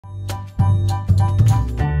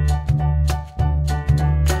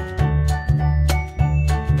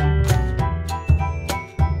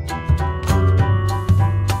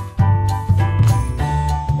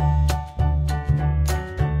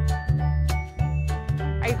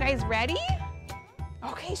you guys ready?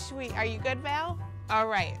 Okay, sweet. Are you good, Val? All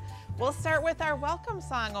right. We'll start with our welcome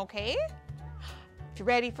song, okay? If you're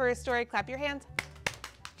ready for a story, clap your hands.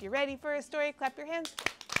 If you're ready for a story, clap your hands.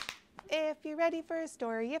 If you're ready for a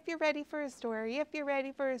story, if you're ready for a story, if you're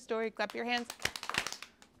ready for a story, clap your hands.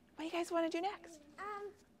 What do you guys want to do next?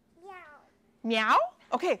 Meow. Meow?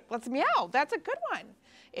 Okay, let's meow. That's a good one.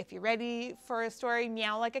 If you're ready for a story,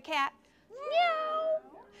 meow like a cat. Meow.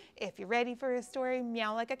 If you're ready for a story,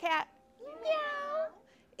 meow like a cat. Meow.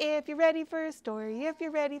 If you're ready for a story, if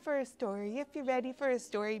you're ready for a story, if you're ready for a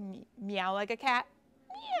story, meow like a cat.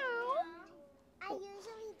 Meow. I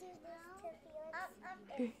usually do this to Felix.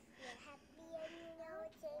 You're happy and you know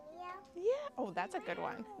it's a meow. Yeah. Oh, that's a good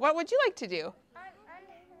one. What would you like to do? Hooray.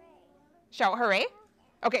 Shout hooray?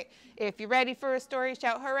 Okay. If you're ready for a story,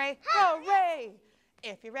 shout hooray. Hooray!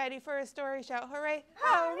 If you're ready for a story, shout hooray.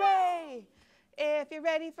 Hooray! If you're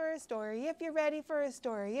ready for a story, if you're ready for a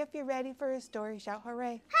story, if you're ready for a story, shout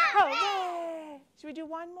hooray. Hooray! Should we do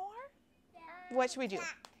one more? What should we do?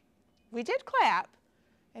 We did clap.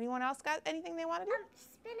 Anyone else got anything they want to do?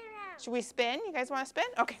 Spin around. Should we spin? You guys want to spin?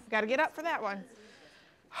 Okay, we got to get up for that one.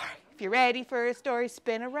 All right. If you're ready for a story,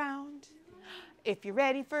 spin around. If you're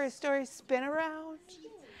ready for a story, spin around.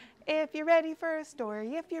 If you're ready for a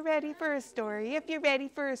story, if you're ready for a story, if you're ready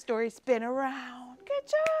for a story, spin around. Good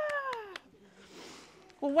job.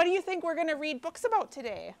 Well, what do you think we're going to read books about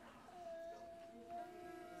today?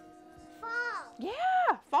 Fall.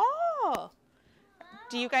 Yeah, fall.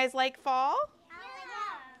 Do you guys like fall?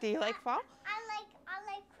 Do you like fall? I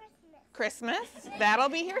like Christmas. Christmas? That'll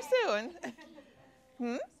be here soon.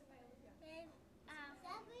 Hmm?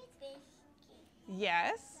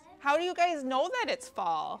 Yes. How do you guys know that it's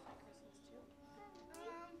fall?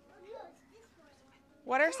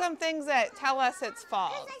 What are some things that tell us it's fall?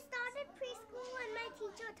 Because I started preschool and my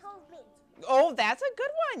teacher told me. Oh, that's a good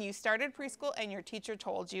one. You started preschool and your teacher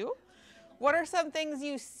told you. What are some things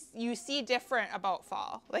you see different about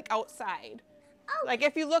fall, like outside? Oh, Like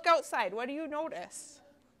if you look outside, what do you notice?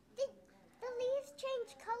 the leaves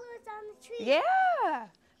change colors on the tree. Yeah.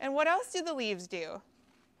 And what else do the leaves do?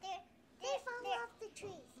 They fall off the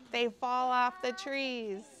trees. They fall off the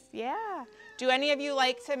trees. Yeah. Do any of you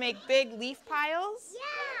like to make big leaf piles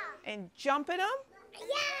Yeah. and jump in them? Yeah.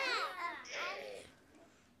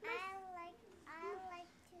 I like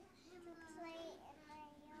to play in my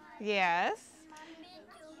yard. Yes. My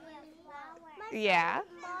Yeah.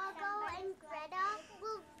 friend Margot and Greta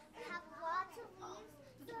will have lots of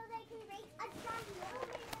leaves so they can make a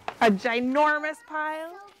ginormous A ginormous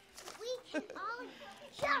pile. so we can all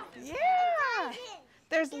jump. Yeah. And dive in.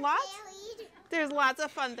 There's Get lots. buried. There's lots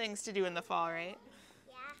of fun things to do in the fall, right?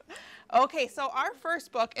 Yeah. Okay, so our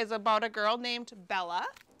first book is about a girl named Bella,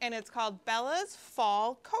 and it's called Bella's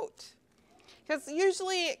Fall Coat. Because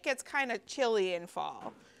usually it gets kind of chilly in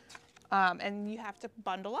fall, and you have to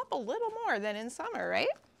bundle up a little more than in summer, right?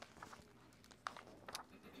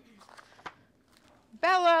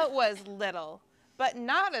 Bella was little, but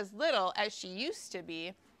not as little as she used to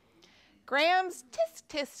be. Graham's tisk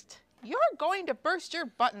tist. You're going to burst your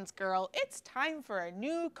buttons, girl. It's time for a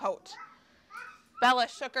new coat. Bella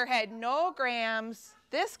shook her head. No, Grams.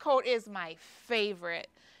 This coat is my favorite.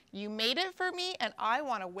 You made it for me, and I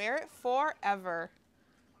want to wear it forever.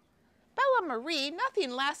 Bella Marie,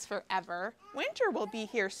 nothing lasts forever. Winter will be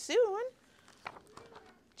here soon.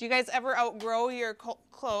 Do you guys ever outgrow your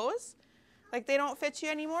clothes? Like they don't fit you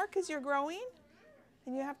anymore because you're growing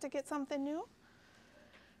and you have to get something new?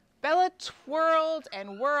 Bella twirled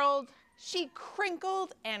and whirled. She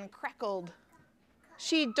crinkled and crackled.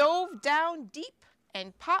 She dove down deep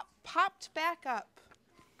and popped back up.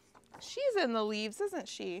 She's in the leaves, isn't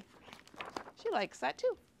she? She likes that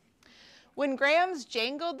too. When Grams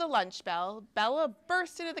jangled the lunch bell, Bella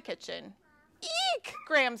burst into the kitchen. Eek!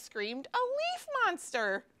 Graham screamed. A leaf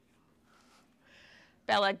monster!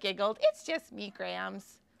 Bella giggled. It's just me,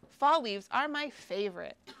 Grams. Fall leaves are my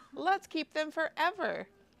favorite. Let's keep them forever.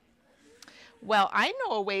 Well, I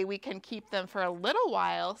know a way we can keep them for a little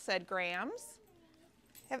while, said Grams.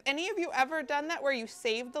 Have any of you ever done that where you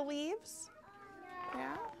save the leaves?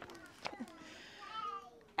 Yeah.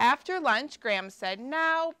 After lunch, Grams said,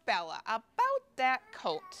 now, Bella, about that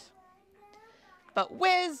coat. But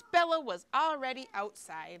whiz, Bella was already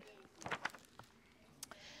outside.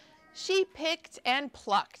 She picked and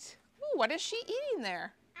plucked. Ooh, what is she eating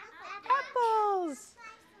there? Apples.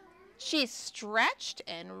 She stretched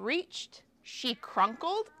and reached. She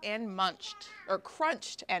crunkled and munched, or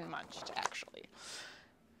crunched and munched, actually.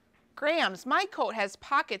 Grams, my coat has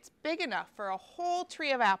pockets big enough for a whole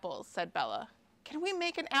tree of apples, said Bella. Can we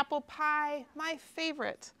make an apple pie? My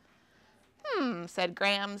favorite. Said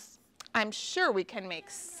Grams. I'm sure we can make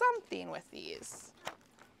something with these.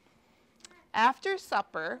 After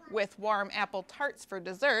supper, with warm apple tarts for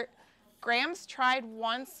dessert, Grams tried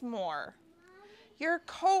once more. Your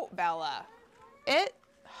coat, Bella.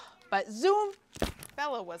 But zoom,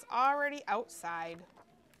 Bella was already outside.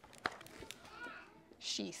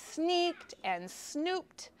 She sneaked and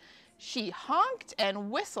snooped. She honked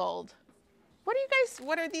and whistled.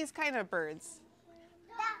 What are these kind of birds?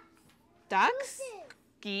 Ducks?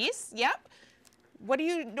 Geese? Yep. What do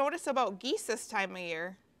you notice about geese this time of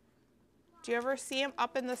year? Do you ever see them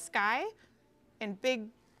up in the sky in big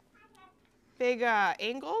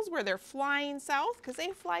angles where they're flying south? Because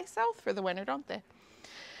they fly south for the winter, don't they?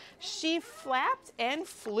 She flapped and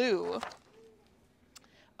flew.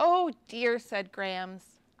 Oh dear, said Grams.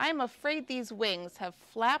 I'm afraid these wings have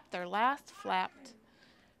flapped their last flapped.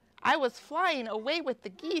 I was flying away with the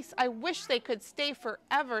geese. I wish they could stay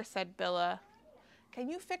forever, said Bella. Can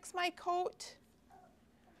you fix my coat?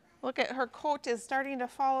 Look at her coat is starting to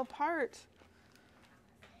fall apart.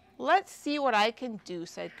 Let's see what I can do,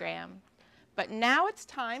 said Gram. But now it's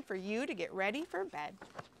time for you to get ready for bed.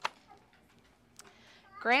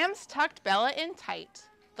 Grams tucked Bella in tight.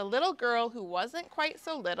 The little girl, who wasn't quite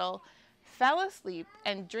so little, fell asleep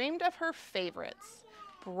and dreamed of her favorites: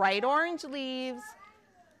 bright orange leaves,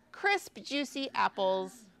 crisp, juicy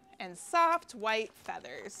apples, and soft white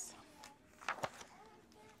feathers.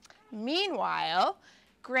 Meanwhile,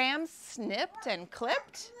 Grams snipped and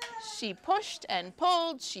clipped. She pushed and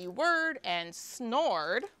pulled. She whirred and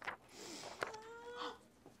snored.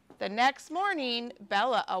 The next morning,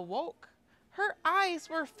 Bella awoke. Her eyes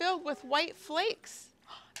were filled with white flakes.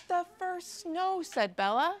 The first snow, said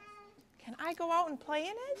Bella. Can I go out and play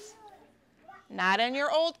in it? Not in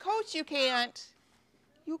your old coat, you can't.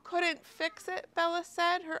 You couldn't fix it, Bella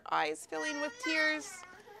said, her eyes filling with tears.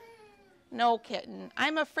 No, kitten,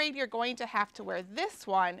 I'm afraid you're going to have to wear this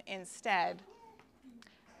one instead.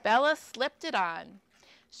 Bella slipped it on.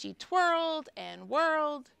 She twirled and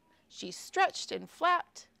whirled. She stretched and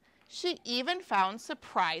flapped. She even found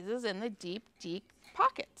surprises in the deep, deep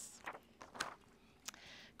pockets.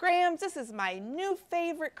 Grams, this is my new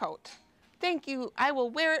favorite coat. Thank you, I will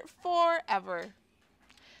wear it forever.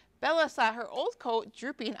 Bella saw her old coat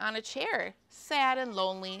drooping on a chair, sad and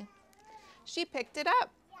lonely. She picked it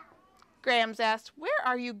up. Grams asked, where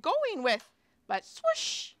are you going with? But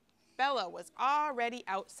swoosh, Bella was already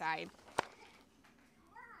outside.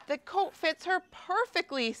 The coat fits her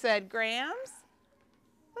perfectly, said Grams.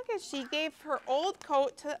 Look at, she gave her old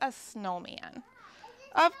coat to a snowman.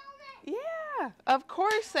 Yeah, of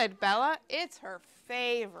course, said Bella. It's her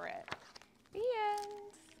favorite. The end.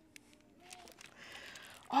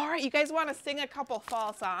 All right, you guys want to sing a couple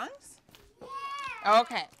fall songs?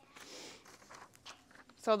 Okay.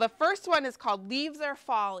 So the first one is called Leaves Are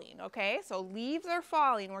Falling, okay? So leaves are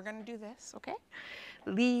falling. We're going to do this, okay?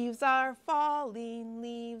 Leaves are falling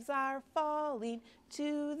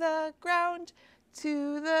to the ground,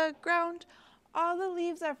 to the ground. All the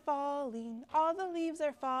leaves are falling, all the leaves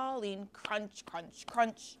are falling. Crunch, crunch,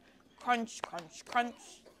 crunch, crunch, crunch,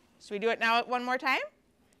 crunch. Should we do it now one more time?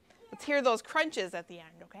 Let's hear those crunches at the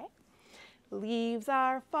end, okay? Leaves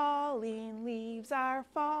are falling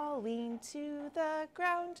to the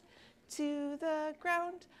ground, to the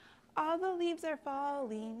ground. All the leaves are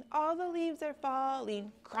falling, all the leaves are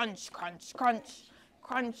falling. Crunch, crunch, crunch,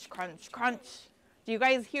 crunch, crunch, crunch. Do you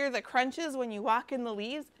guys hear the crunches when you walk in the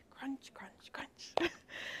leaves? Crunch, crunch, crunch.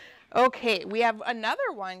 Okay, we have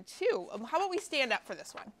another one too. How about we stand up for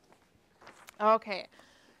this one? Okay,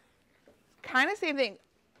 kind of same thing.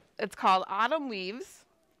 It's called Autumn Leaves.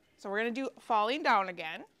 So we're going to do falling down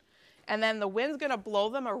again. And then the wind's going to blow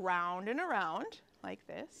them around and around like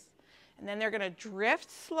this. And then they're going to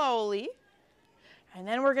drift slowly. And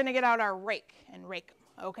then we're going to get out our rake and rake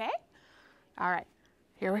them, okay? All right,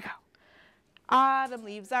 here we go. Autumn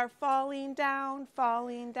leaves are falling down,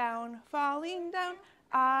 falling down, falling down.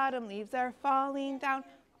 Autumn leaves are falling down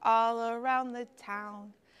all around the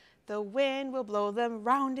town. The wind will blow them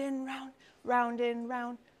round and round, round and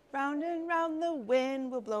round, round and round. The wind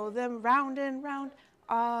will blow them round and round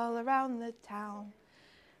all around the town.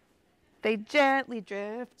 They gently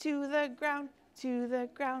drift to the ground, to the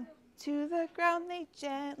ground, to the ground. They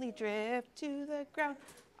gently drift to the ground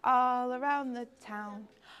all around the town.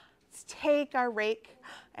 Let's take our rake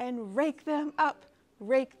and rake them up,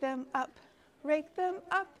 rake them up, rake them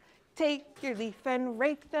up. Take your leaf and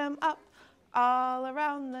rake them up all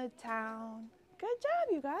around the town. Good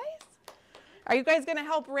job, you guys. Are you guys going to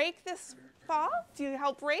help rake this fall? Do you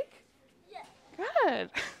help rake? Yes. Good.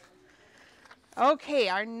 Okay,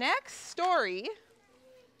 our next story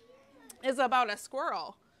is about a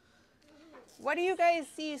squirrel. What do you guys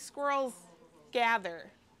see squirrels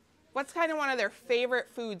gather? What's kind of one of their favorite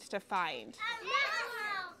foods to find?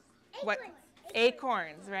 What?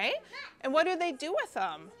 Acorns, right? And what do they do with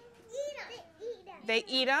them? They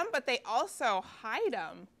eat them, but they also hide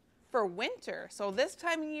them for winter. So this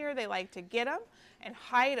time of year, they like to get them and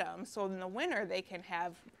hide them so in the winter they can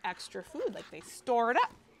have extra food, like they store it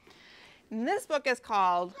up. And this book is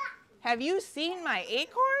called, Have You Seen My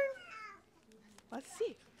Acorn? Let's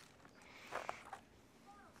see.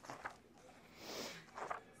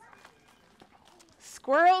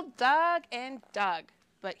 Squirrel dug and dug,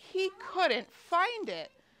 but he couldn't find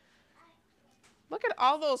it. Look at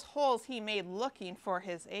all those holes he made looking for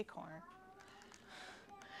his acorn.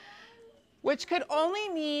 Which could only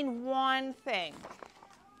mean one thing.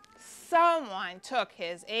 Someone took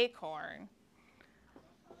his acorn.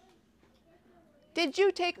 Did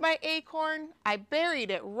you take my acorn? I buried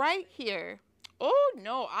it right here. Oh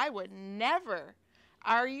no, I would never.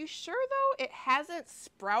 Are you sure though it hasn't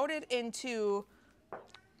sprouted into...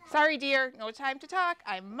 Sorry dear, no time to talk.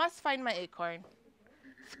 I must find my acorn.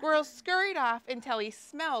 Squirrel scurried off until he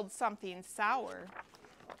smelled something sour.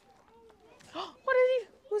 What did he...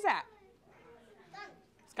 Who's that?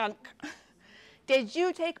 Skunk. Did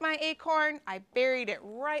you take my acorn? I buried it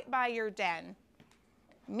right by your den.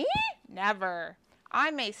 Me? Never.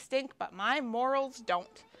 I may stink, but my morals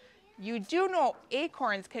don't. You do know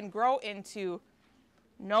acorns can grow into...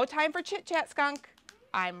 No time for chit-chat, Skunk.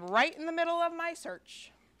 I'm right in the middle of my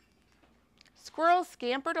search. Squirrel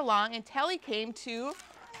scampered along until he came to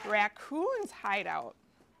Raccoon's hideout.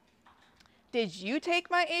 Did you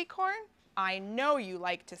take my acorn? I know you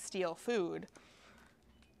like to steal food.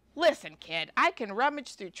 Listen, kid, I can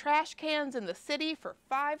rummage through trash cans in the city for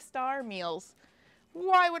 5-star meals.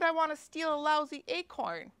 Why would I want to steal a lousy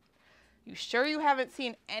acorn? You sure you haven't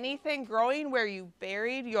seen anything growing where you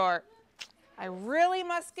buried your... I really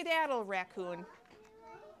must skedaddle, Raccoon.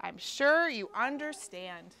 I'm sure you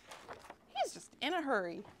understand. He's just in a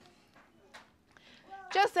hurry.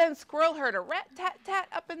 Just then, Squirrel heard a rat-tat-tat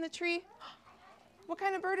up in the tree. What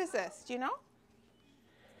kind of bird is this? Do you know?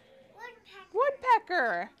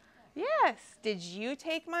 Woodpecker. Yes. Did you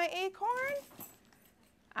take my acorn?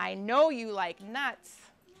 I know you like nuts.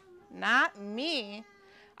 Not me.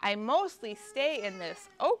 I mostly stay in this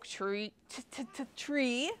oak tree.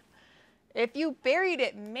 If you buried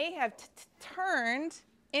it, may have turned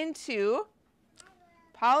into...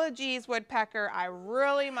 Apologies, Woodpecker. I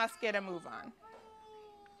really must get a move on.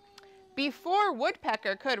 Before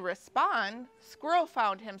Woodpecker could respond, Squirrel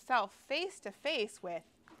found himself face to face with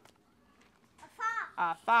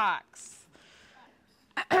a fox.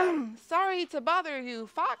 Sorry to bother you,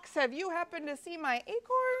 Fox. Have you happened to see my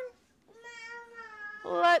acorn?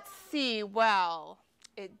 Let's see. Well,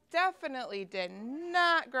 it definitely did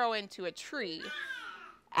not grow into a tree.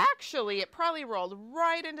 Actually, it probably rolled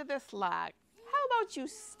right into this log. How about you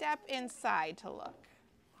step inside to look?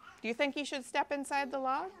 Do you think you should step inside the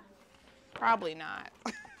log? Probably not.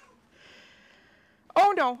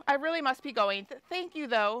 Oh no, I really must be going. Thank you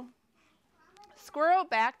though. Squirrel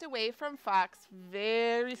backed away from Fox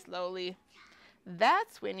very slowly.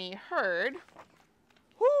 That's when he heard,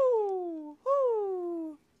 whoo,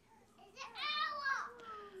 whoo.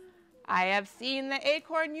 I have seen the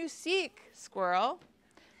acorn you seek, Squirrel,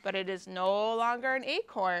 but it is no longer an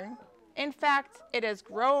acorn. In fact, it has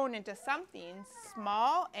grown into something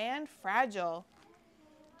small and fragile.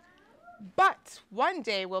 But one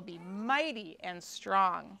day will be mighty and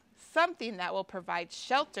strong, something that will provide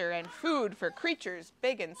shelter and food for creatures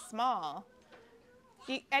big and small.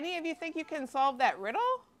 Do any of you think you can solve that riddle?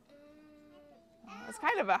 It's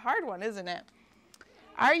kind of a hard one, isn't it?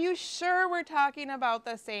 Are you sure we're talking about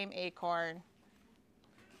the same acorn?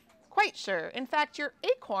 Quite sure. In fact, your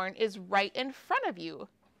acorn is right in front of you.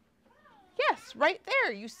 Yes, right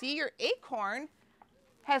there. You see your acorn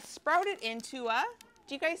has sprouted into a...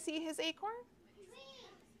 Do you guys see his acorn?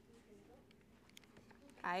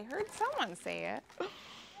 I heard someone say it.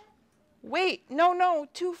 Wait, no,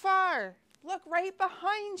 too far. Look right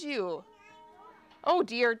behind you. Oh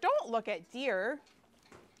dear, don't look at deer.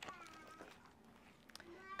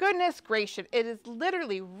 Goodness gracious, it is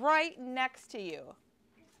literally right next to you.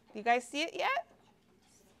 Do you guys see it yet?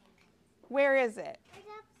 Where is it? It's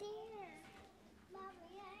up there.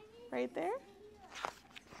 Right there?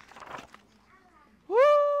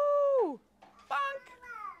 Woo! Bonk!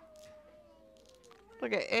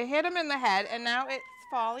 Look, it hit him in the head, and now it's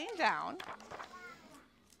falling down.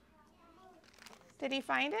 Did he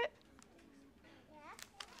find it?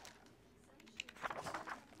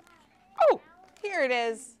 Oh, here it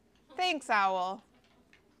is. Thanks, Owl.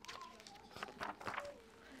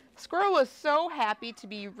 squirrel was so happy to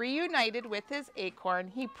be reunited with his acorn,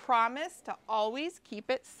 he promised to always keep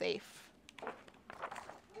it safe.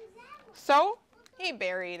 So he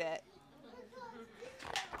buried it.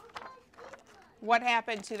 What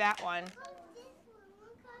happened to that one?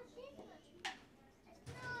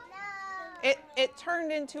 It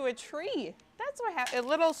turned into a tree. That's what happened.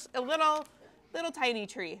 A little tiny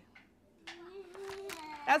tree.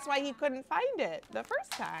 That's why he couldn't find it the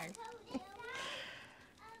first time.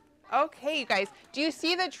 Okay, you guys, do you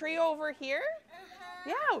see the tree over here?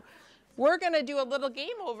 Yeah, we're gonna do a little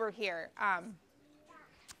game over here.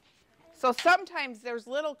 So sometimes there's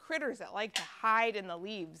little critters that like to hide in the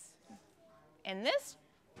leaves. In this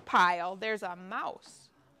pile, there's a mouse.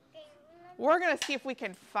 We're gonna see if we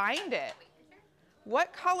can find it.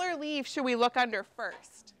 What color leaf should we look under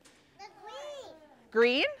first? The green.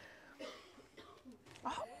 Green?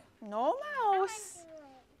 Oh, no mouse.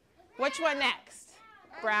 Which one next?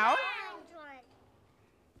 Brown?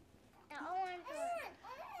 The orange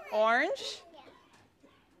one. Orange? Yeah.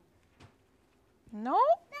 No?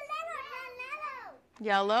 The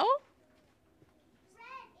Yellow?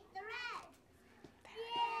 red. It's the red.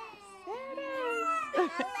 There it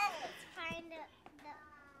is. Let's find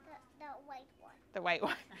the white one. The white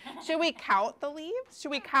one. Should we count the leaves?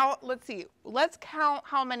 Should we count? Let's see. Let's count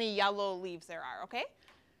how many yellow leaves there are, okay?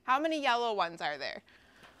 How many yellow ones are there?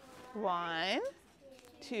 1,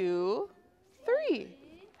 2, 3.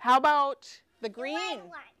 How about the green? Red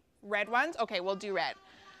one. Red ones? Okay, we'll do red.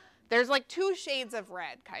 There's like 2 shades of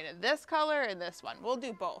red, kind of. This color and this one. We'll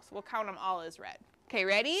do both. We'll count them all as red. Okay,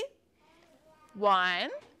 ready? 1,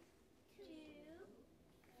 2,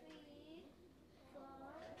 3, 4,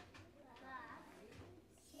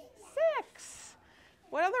 5, 6.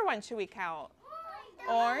 What other one should we count?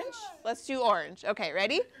 Orange? Let's do orange. Okay,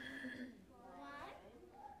 ready? 1,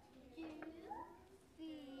 2, 3.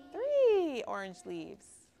 3 orange leaves.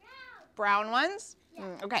 Brown ones?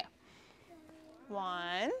 Okay.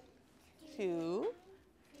 1, 2,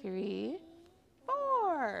 3,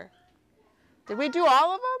 4. Did we do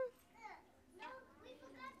all of them? No, we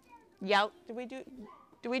forgot them.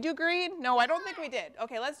 Did we do green? No, I don't think we did.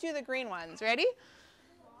 Okay, let's do the green ones. Ready?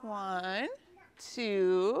 1,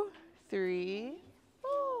 2, 3,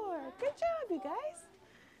 4. Good job, you guys.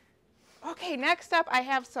 Okay, next up I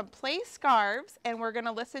have some play scarves and we're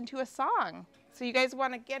gonna listen to a song. So you guys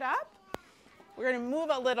wanna get up? We're gonna move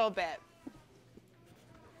a little bit.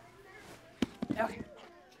 Okay.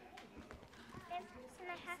 Can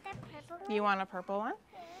I have that purple one? You want a purple one?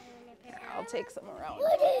 Here, I'll take some around.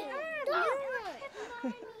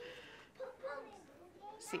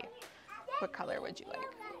 See, what color would you like?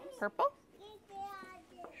 Purple?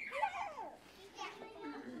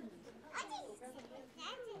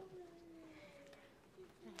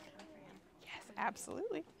 Yes,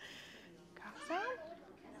 absolutely. Got some?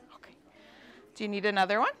 Okay. Do you need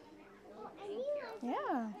another one?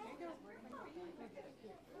 Yeah.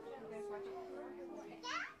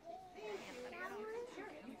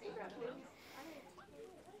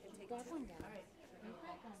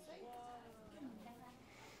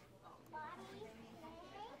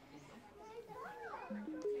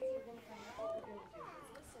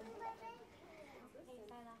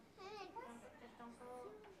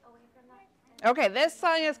 Okay, this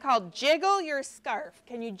song is called Jiggle Your Scarf.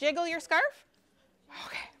 Can you jiggle your scarf?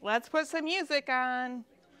 Okay, let's put some music on.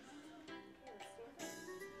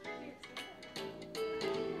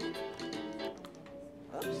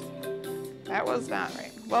 Oops, that was not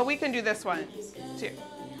right. Well, we can do this one too.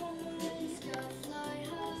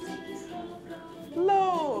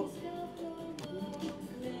 Low.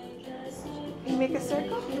 You make a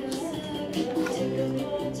circle.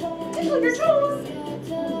 Tickle your toes.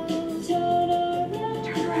 Turn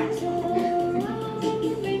around.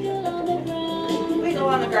 Wiggle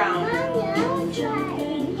on the ground.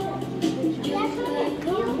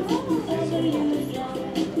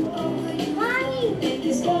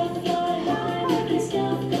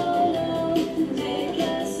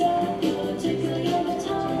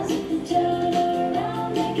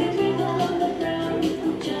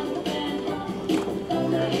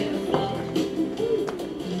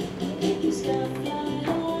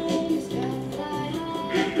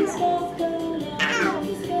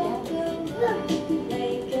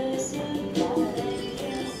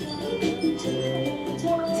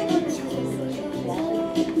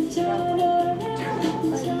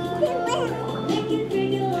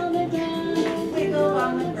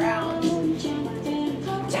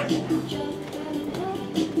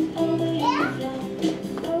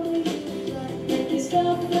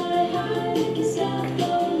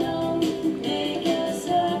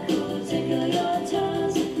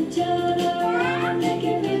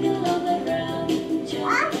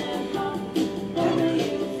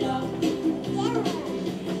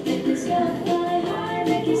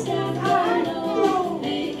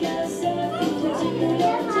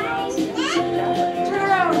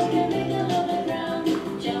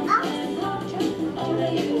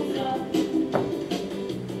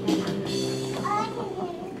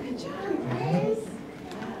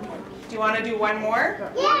 one more?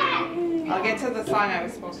 Yeah. I'll get to the song I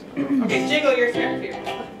was supposed to do. Okay, jiggle your scarf here.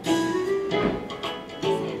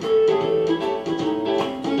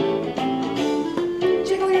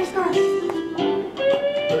 Jiggle your scarf.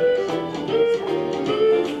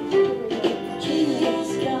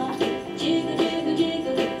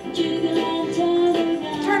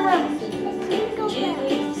 Turn around.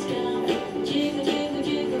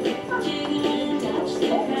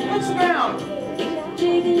 Touch the ground.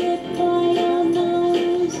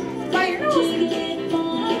 By your nose.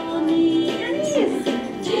 Your knees.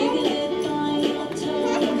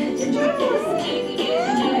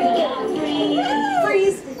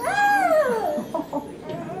 Freeze. By your nose.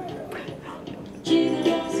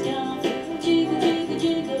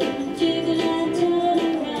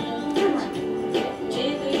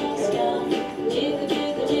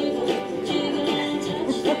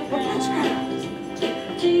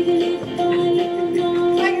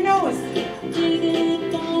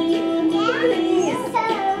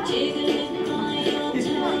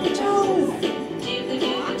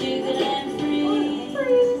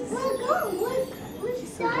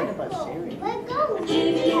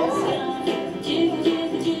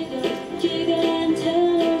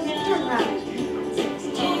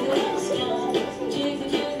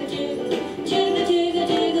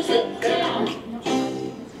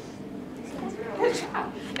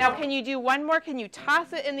 Now, can you do one more? Can you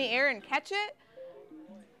toss it in the air and catch it?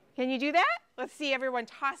 Can you do that? Let's see everyone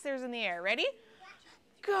toss theirs in the air. Ready?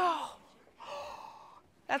 Go.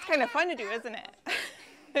 That's kind of fun to do, isn't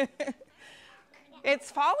it? It's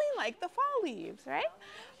falling like the fall leaves, right?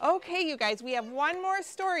 Okay, you guys, we have one more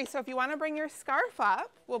story. So if you want to bring your scarf up,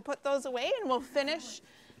 we'll put those away and we'll finish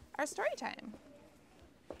our story time.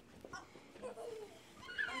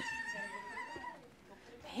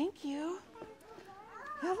 Thank you.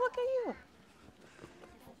 Oh, look at you.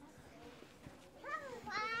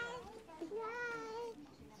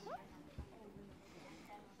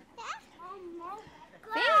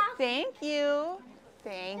 Thank you.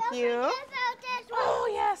 Thank you. Oh,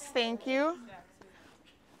 yes, thank you.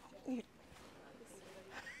 Okay,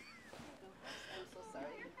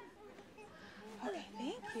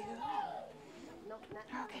 thank you.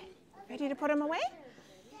 Okay, ready to put them away?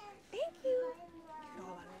 Thank you.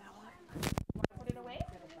 Hold on that one. Want to put it away?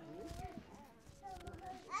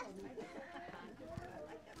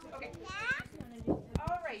 Okay.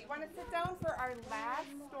 All right, you want to sit down for our last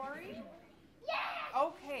story? Yeah.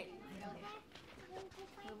 Okay.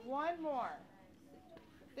 One more.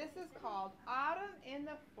 This is called Autumn in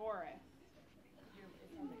the Forest.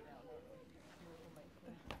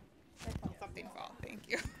 I felt something fall. Thank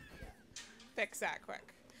you. Fix that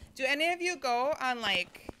quick. Do any of you go on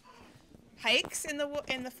like hikes in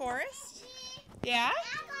the forest? Yeah?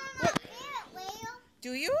 What,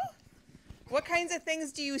 do you? What kinds of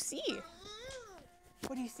things do you see?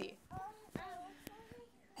 What do you see?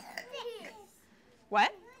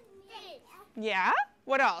 What? Yeah?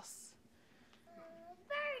 What else?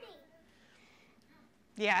 Birdie.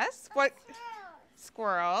 Yes? What?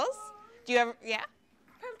 Squirrels. Do you ever, yeah?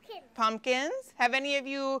 Pumpkin. Pumpkins. Have any of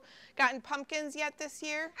you gotten pumpkins yet this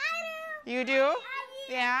year? I do. You do?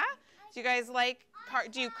 Yeah? Do you guys like,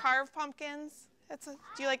 do you carve pumpkins? Do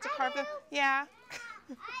you like to carve them? Yeah?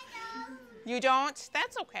 You don't?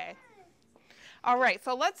 That's okay. All right,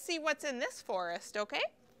 so let's see what's in this forest, okay?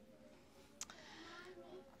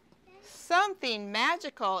 Something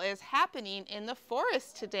magical is happening in the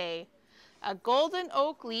forest today. A golden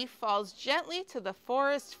oak leaf falls gently to the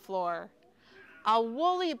forest floor. A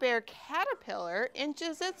woolly bear caterpillar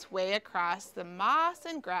inches its way across the moss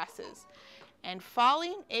and grasses, and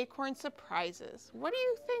falling acorn surprises. What do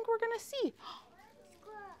you think we're going to see?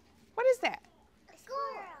 What is that? A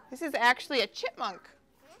squirrel. This is actually a chipmunk.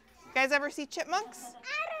 You guys ever see chipmunks?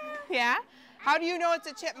 Yeah? How do you know it's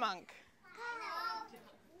a chipmunk?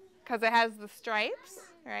 Because it has the stripes,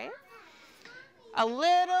 right? A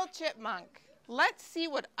little chipmunk. Let's see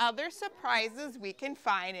what other surprises we can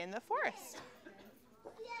find in the forest.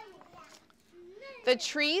 The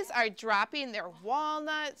trees are dropping their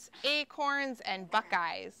walnuts, acorns, and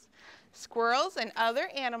buckeyes. Squirrels and other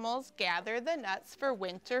animals gather the nuts for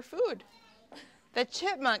winter food. The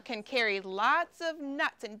chipmunk can carry lots of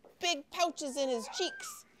nuts and big pouches in his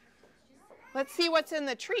cheeks. Let's see what's in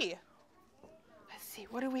the tree. Let's see,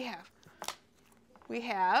 what do we have? We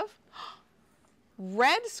have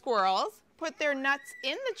red squirrels put their nuts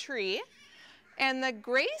in the tree, and the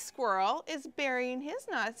gray squirrel is burying his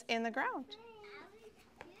nuts in the ground.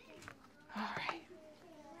 All right.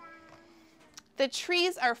 The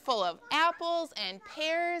trees are full of apples and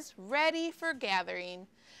pears ready for gathering.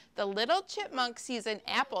 The little chipmunk sees an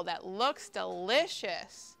apple that looks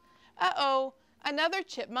delicious. Uh-oh, another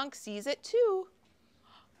chipmunk sees it too.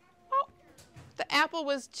 Oh, the apple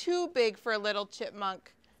was too big for a little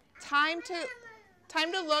chipmunk. Time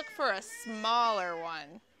to look for a smaller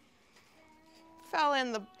one. Fell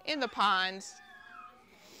in the pond.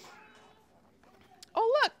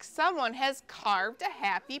 Oh look, someone has carved a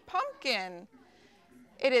happy pumpkin.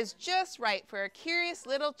 It is just right for a curious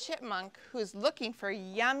little chipmunk who's looking for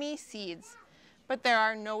yummy seeds. But there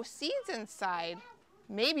are no seeds inside.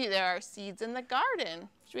 Maybe there are seeds in the garden.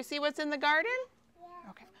 Should we see what's in the garden?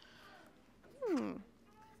 Yeah. Okay.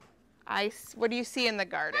 What do you see in the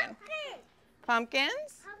garden? Pumpkin.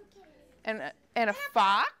 Pumpkins? Pumpkin. And a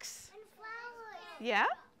fox? And flowers. Yeah.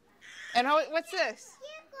 And what's this?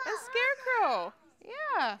 Scarecrow. A scarecrow.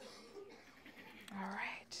 Yeah. All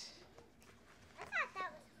right. I thought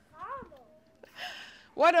that was horrible.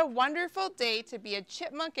 What a wonderful day to be a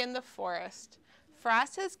chipmunk in the forest.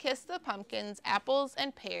 Frost has kissed the pumpkins, apples,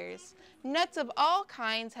 and pears. Nuts of all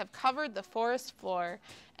kinds have covered the forest floor,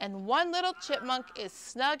 and one little chipmunk is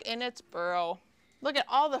snug in its burrow. Look at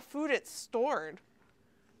all the food it's stored.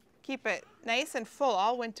 Keep it nice and full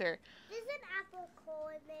all winter. There's an apple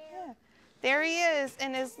core in there. Yeah. There he is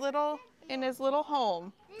in his little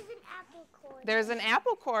home. There's an apple core. There's an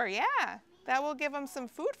apple core, yeah. That will give him some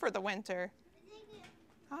food for the winter.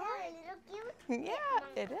 All Yeah, right. a little cute.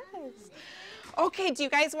 Yeah, it is. Okay, do you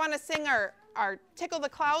guys want to sing our Tickle the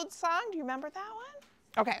Clouds song? Do you remember that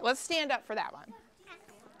one? Okay, let's stand up for that one.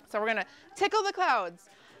 So we're going to tickle the clouds.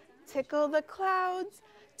 Tickle the clouds,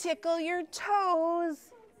 tickle your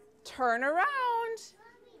toes. Turn around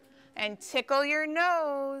and tickle your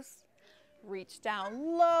nose. Reach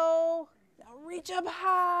down low, now reach up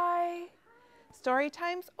high. Story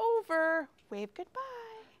time's over. Wave goodbye.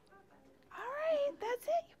 All right, that's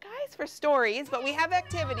it, you guys, for stories, but we have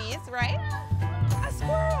activities, right? A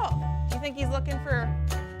squirrel. Do you think he's looking for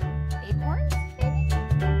acorns?